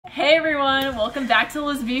Hey everyone, welcome back to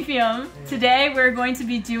Lesbifium. Today we're going to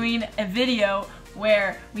be doing a video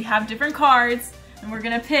where we have different cards and we're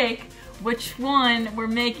gonna pick which one we're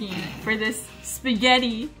making for this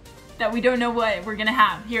spaghetti that we don't know what we're gonna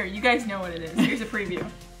have. Here, you guys know what it is. Here's a preview.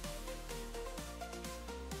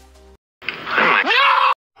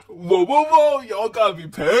 Whoa, whoa, whoa, y'all gotta be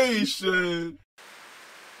patient.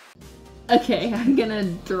 Okay, I'm gonna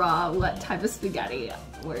draw what type of spaghetti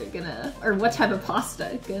we're gonna, or what type of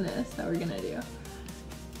pasta, goodness, that we're gonna do.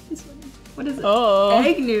 This one, what is it? Oh.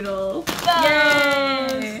 Egg noodle.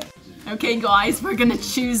 Yay! Okay guys, we're gonna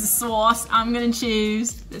choose the sauce. I'm gonna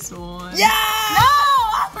choose this one. Yeah! No!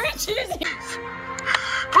 We're choosing!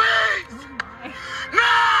 Please!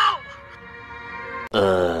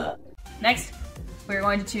 No! Next, we're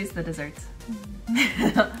going to choose the desserts.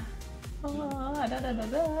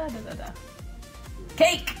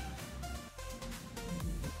 Cake!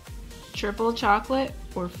 Triple chocolate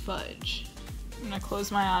or fudge? I'm gonna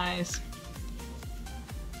close my eyes.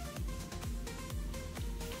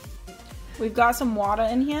 We've got some water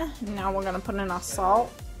in here. Now we're gonna put in our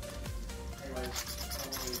salt.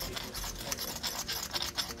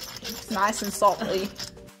 It's nice and salty.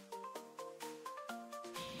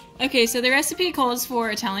 Okay, so the recipe calls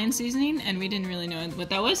for Italian seasoning, and we didn't really know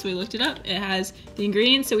what that was, so we looked it up. It has the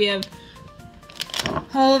ingredients, so we have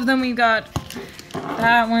all of them. We've got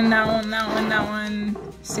that one, that one, that one, that one,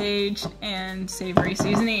 sage, and savory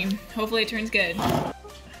seasoning. Hopefully it turns good.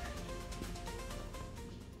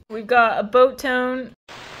 We've got a boat ton.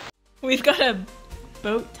 We've got a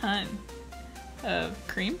boat ton of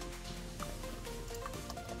cream.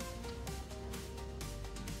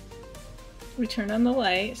 We turned on the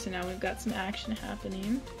light, so now we've got some action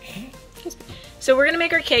happening. So we're gonna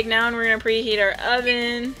make our cake now, and we're gonna preheat our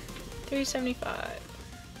oven. 375.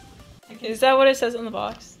 Is that what it says on the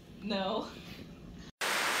box? No.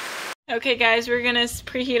 Okay guys, we're gonna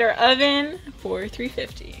preheat our oven for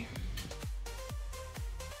 350.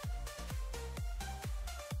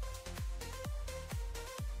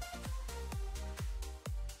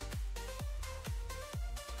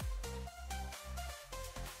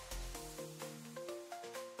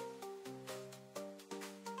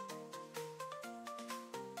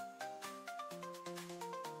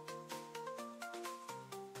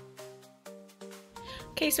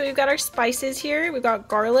 Okay, so we've got our spices here. We've got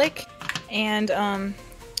garlic and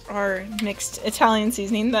our mixed Italian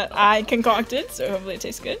seasoning that I concocted, so hopefully it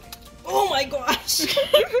tastes good. Oh my gosh!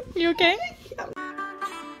 You okay?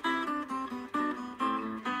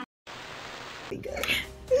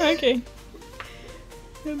 Okay.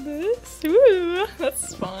 And this. Ooh,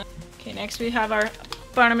 that's fun. Okay, next we have our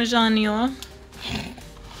Parmigiano.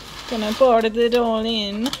 Gonna pour it all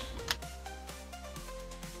in.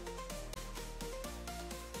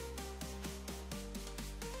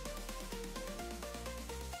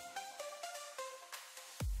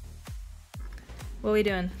 What are we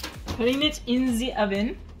doing? Putting it in the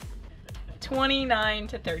oven. 29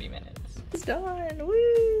 to 30 minutes. It's done.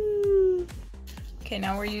 Woo! Okay,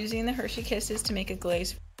 now we're using the Hershey Kisses to make a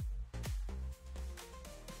glaze.